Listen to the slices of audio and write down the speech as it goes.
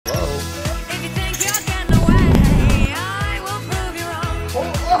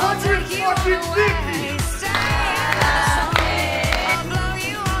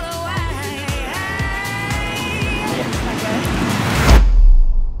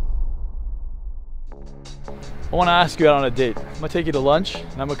I want to ask you out on a date. I'm gonna take you to lunch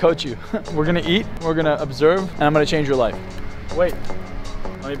and I'm gonna coach you. We're gonna eat, we're gonna observe, and I'm gonna change your life. Wait,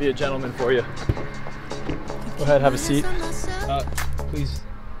 let me be a gentleman for you. Go ahead, have a seat.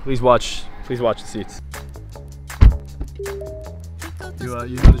 Please watch the seats. You know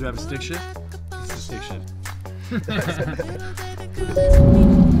to drive a stick shift? This is a stick shift.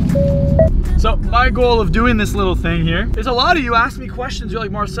 So my goal of doing this little thing here is a lot of you ask me questions. You're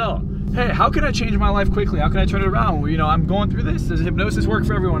like, Marcel, hey, how can I change my life quickly? How can I turn it around? You know, I'm going through this. Does hypnosis work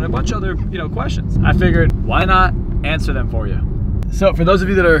for everyone? A bunch of other, questions. I figured, why not answer them for you? So for those of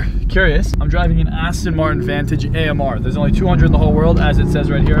you that are curious, I'm driving an Aston Martin Vantage AMR. There's only 200 in the whole world, as it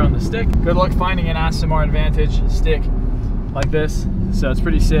says right here on the stick. Good luck finding an Aston Martin Vantage stick like this. So it's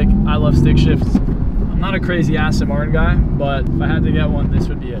pretty sick. I love stick shifts. I'm not a crazy Aston Martin guy, but if I had to get one, this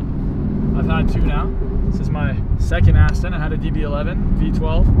would be it. I've had two now. This is my second Aston. I had a DB11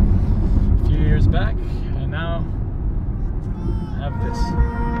 V12 a few years back, and now I have this.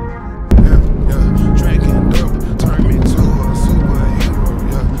 Drinking dope, turn me to a superhero.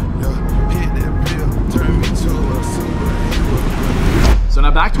 Hit that pill, turn me to a superhero. So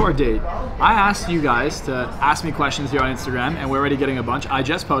now back to our date. I asked you guys to ask me questions here on Instagram, and we're already getting a bunch. I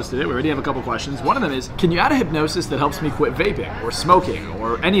just posted it. We already have a couple questions. One of them is, can you add a hypnosis that helps me quit vaping or smoking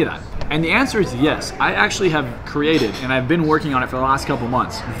or any of that? And the answer is yes. I actually have created, and I've been working on it for the last couple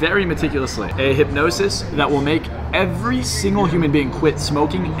months, very meticulously, a hypnosis that will make every single human being quit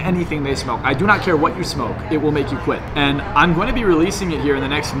smoking anything they smoke. I do not care what you smoke, it will make you quit. And I'm going to be releasing it here in the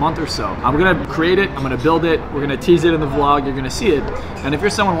next month or so. I'm going to create it, I'm going to build it, we're going to tease it in the vlog, you're going to see it. And if you're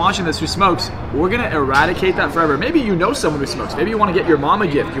someone watching this who smokes, we're going to eradicate that forever. Maybe you know someone who smokes. Maybe you want to get your mom a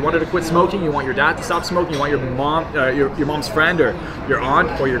gift. You want her to quit smoking, you want your dad to stop smoking, you want your mom, your mom's friend or your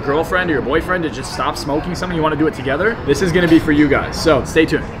aunt or your girlfriend or your boyfriend to just stop smoking something. You want to do it together. This is going to be for you guys. So stay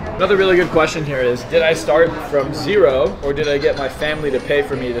tuned. Another really good question here is, did I start from zero or did I get my family to pay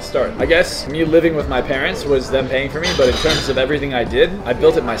for me to start? I guess me living with my parents was them paying for me, but in terms of everything I did, I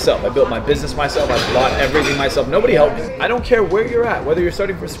built it myself. I built my business myself. I bought everything myself. Nobody helped me. I don't care where you're at, whether you're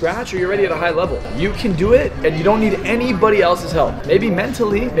starting from scratch or you're already at a high level. You can do it and you don't need anybody else's help. Maybe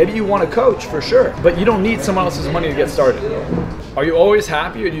mentally, maybe you want a coach for sure, but you don't need someone else's money to get started. Are you always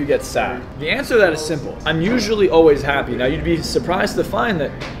happy or do you get sad? The answer to that is simple. I'm usually always happy. Now you'd be surprised to find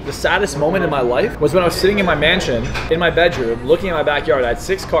that the saddest moment in my life was when I was sitting in my mansion, in my bedroom, looking at my backyard. I had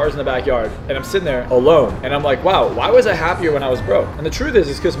 6 cars in the backyard and I'm sitting there alone. And I'm like, wow, why was I happier when I was broke? And the truth is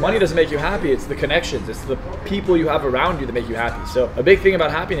because money doesn't make you happy. It's the connections. It's the people you have around you that make you happy. So a big thing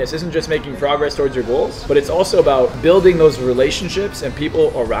about happiness isn't just making progress towards your goals, but it's also about building those relationships and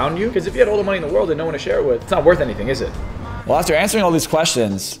people around you. Because if you had all the money in the world and no one to share it with, it's not worth anything, is it? Well, after answering all these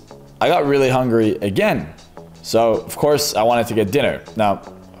questions, I got really hungry again. So, of course, I wanted to get dinner. Now,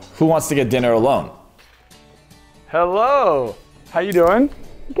 who wants to get dinner alone? Hello! How you doing?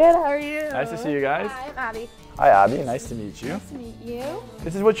 Good, how are you? Nice to see you guys. Hi, I'm Abby. Hi, Abby. Nice to meet you. Nice to meet you.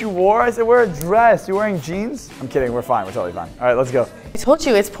 This is what you wore? I said wear a dress. You're wearing jeans? I'm kidding. We're fine. We're totally fine. All right, let's go. I told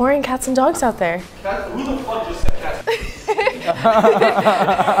you, it's pouring cats and dogs out there. Who the fuck just said cats?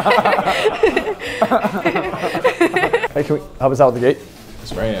 Hey, can we help us out with the gate?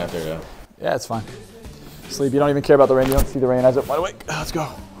 It's raining out there though. Yeah, it's fine. Sleep. You don't even care about the rain. You don't see the rain as it wide awake. Let's go.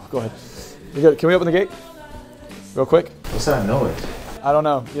 Go ahead. You good? Can we open the gate? Real quick. What's that noise? I don't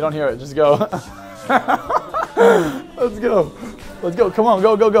know. You don't hear it. Just go. Let's go. Let's go. Come on.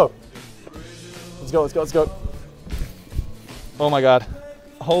 Go, go, go. Let's go. Let's go. Let's go. Oh my God.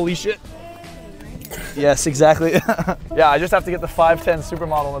 Holy shit. Yes, exactly. Yeah, I just have to get the 5'10"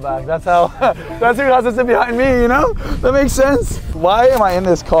 supermodel in the back. That's how, that's who has to sit behind me, you know? That makes sense. Why am I in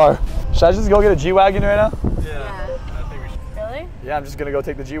this car? Should I just go get a G-Wagon right now? Yeah. I think we should. Really? Yeah, I'm just gonna go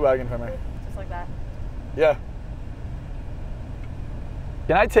take the G-Wagon from her. Just like that? Yeah.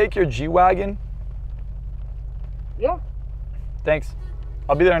 Can I take your G-Wagon? Yeah. Thanks.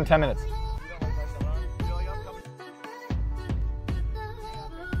 I'll be there in 10 minutes.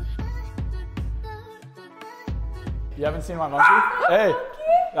 You haven't seen my monkey? Hey,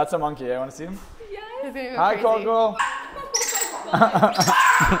 that's a monkey. I want to see him? Yes. Hi, Coco.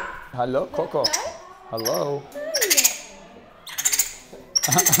 Hello, Coco. Hello.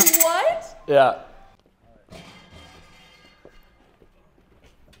 What? Yeah.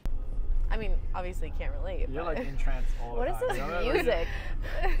 I mean, obviously you can't relate. You're but- like entranced all the What is time. this You know that? music?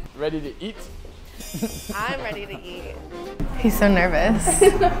 Ready to eat? I'm ready to eat. He's so nervous.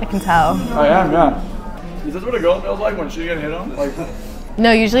 I can tell. I am, yeah. Is this what a girl feels like when she gets hit on? Like,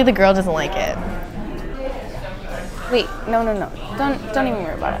 No, usually the girl doesn't like it. Wait, no. Don't even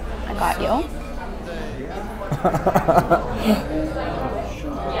worry about it. I got you.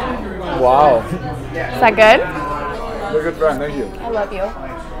 wow. Is that good? You're a good friend, thank you. I love you.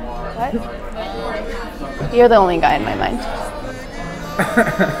 What? You're the only guy in my mind.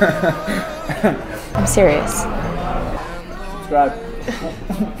 I'm serious. Subscribe.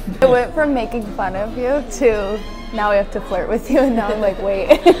 I went from making fun of you to now we have to flirt with you, and now I'm like, wait.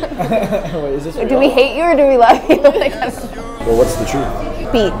 Wait, is this real? Do we hate you or do we love you? Like, I don't know. Well, what's the truth?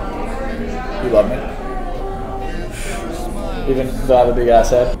 Beat. You love me? Even though I have a big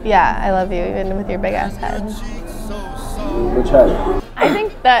ass head? Yeah, I love you even with your big ass head. Which head? I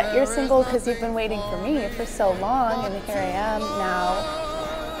think that you're single because you've been waiting for me for so long, and here I am now,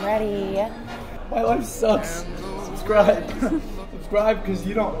 ready. My life sucks. Subscribe. Subscribe because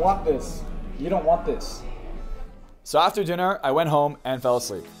you don't want this. You don't want this. So after dinner, I went home and fell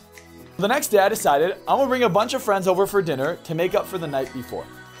asleep. The next day I decided I'm gonna bring a bunch of friends over for dinner to make up for the night before.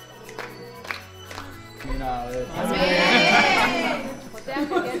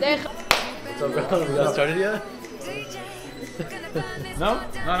 What's up, bro? We got started yet? No? No,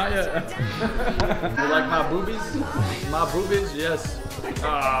 not yet. You like my boobies? My boobies? Yes.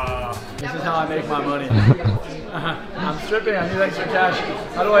 This is how I make my money. I'm stripping, I need extra cash.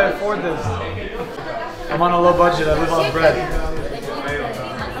 How do I afford this? I'm on a low budget, I live on bread.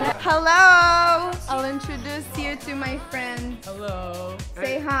 Hello! I'll introduce you to my friend. Hello.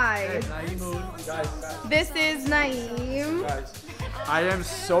 Say hi. Guys. This is Naeem. Guys. I am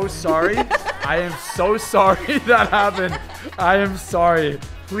so sorry. I am so sorry that happened. I am sorry.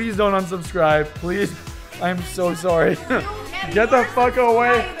 Please don't unsubscribe. Please. I am so sorry. Get the fuck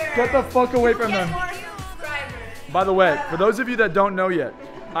away. Get the fuck away from them. By the way, for those of you that don't know yet,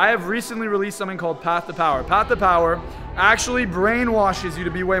 I have recently released something called Path to Power. Path to Power actually brainwashes you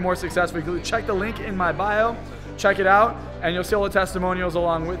to be way more successful. You can check the link in my bio, check it out, and you'll see all the testimonials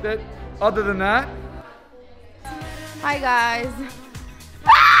along with it. Other than that, Hi guys.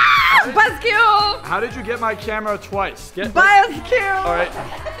 Buzzkill! how did you get my camera twice? Buzzkill! All right.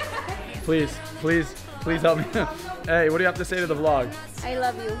 Please, please, please help me. Hey, what do you have to say to the vlog? I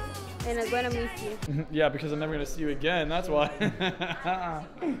love you, and I'm gonna miss you. Yeah, because I'm never gonna see you again. That's why.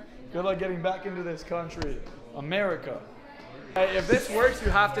 Good luck getting back into this country, America. Hey, if this works, you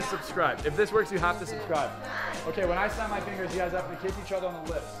have to subscribe. If this works, you have to subscribe. Okay, when I snap my fingers, you guys have to kiss each other on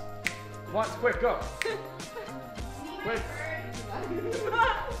the lips. Once, quick, go. Quick.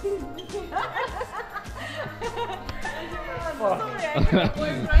 Fuck.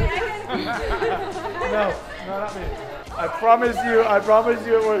 No, not me. I promise you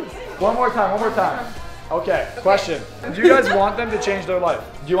it works. One more time. Okay, question. Do you guys want them to change their life?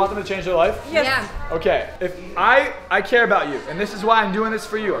 Do you want them to change their life? Yes. Yeah. Okay, if I care about you, and this is why I'm doing this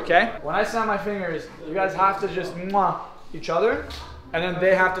for you, okay? When I snap my fingers, you guys have to just mwah each other, and then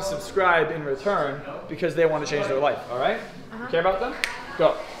they have to subscribe in return because they want to change their life, all right? You care about them?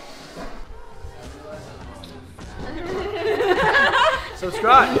 Go.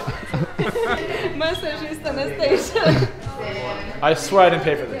 Subscribe. I swear I didn't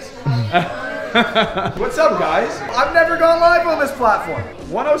pay for this. What's up, guys? I've never gone live on this platform.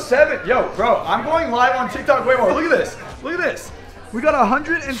 107. Yo, bro, I'm going live on TikTok way more. Look at this. Look at this. We got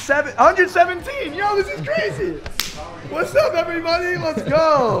 117. Yo, this is crazy. What's up, everybody? Let's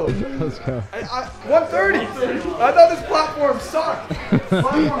go. Let's go. 130. I thought this platform sucked.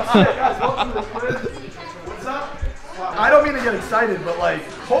 Guys, welcome to the quiz. What's up? I don't mean to get excited, but like,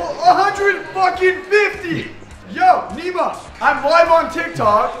 150. Yo, Nima, I'm live on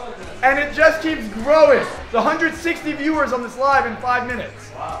TikTok, and it just keeps growing. The 160 viewers on this live in 5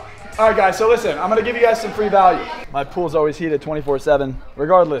 minutes. Wow. All right, guys, so listen, I'm gonna give you guys some free value. My pool's always heated 24/7.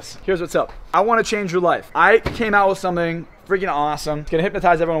 Regardless, here's what's up. I wanna change your life. I came out with something freaking awesome. It's gonna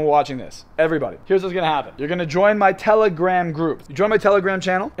hypnotize everyone watching this. Everybody. Here's what's gonna happen. You're gonna join my Telegram group. You join my Telegram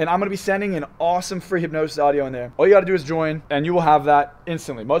channel, and I'm gonna be sending an awesome free hypnosis audio in there. All you gotta do is join, and you will have that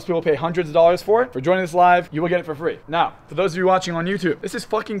instantly. Most people pay hundreds of dollars for it. For joining this live, you will get it for free. Now, for those of you watching on YouTube, this is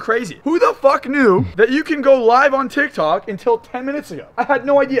fucking crazy. Who the fuck knew that you can go live on TikTok until 10 minutes ago? I had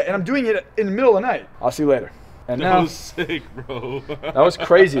no idea, and I'm doing it in the middle of the night. I'll see you later. And now, That was sick, bro. that was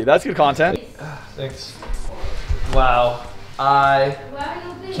crazy. That's good content. Thanks. Wow. I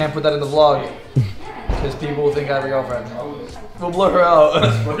can't put that in the vlog because people will think I have a girlfriend. We'll blur her out.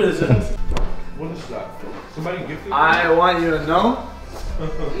 What is this? What is that? Somebody gifted? I want you to know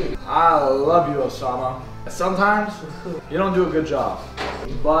I love you, Osama. Sometimes you don't do a good job,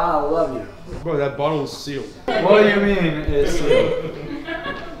 but I love you. Bro, that bottle is sealed. What do you mean it's sealed?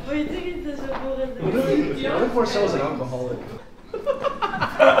 What if Marcel's an alcoholic?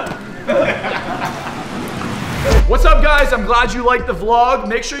 What's up, guys? I'm glad you liked the vlog.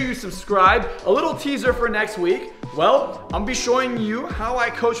 Make sure you subscribe. A little teaser for next week. Well, I'm gonna be showing you how I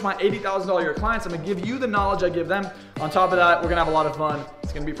coach my $80,000 a year clients. I'm gonna give you the knowledge I give them. On top of that, we're gonna have a lot of fun.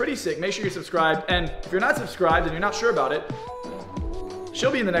 It's gonna be pretty sick. Make sure you're subscribed. And if you're not subscribed and you're not sure about it, she'll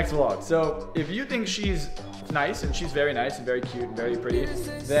be in the next vlog. So if you think she's nice, and she's very nice and very cute and very pretty,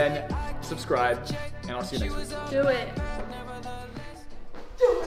 then subscribe, and I'll see you next week. Do it.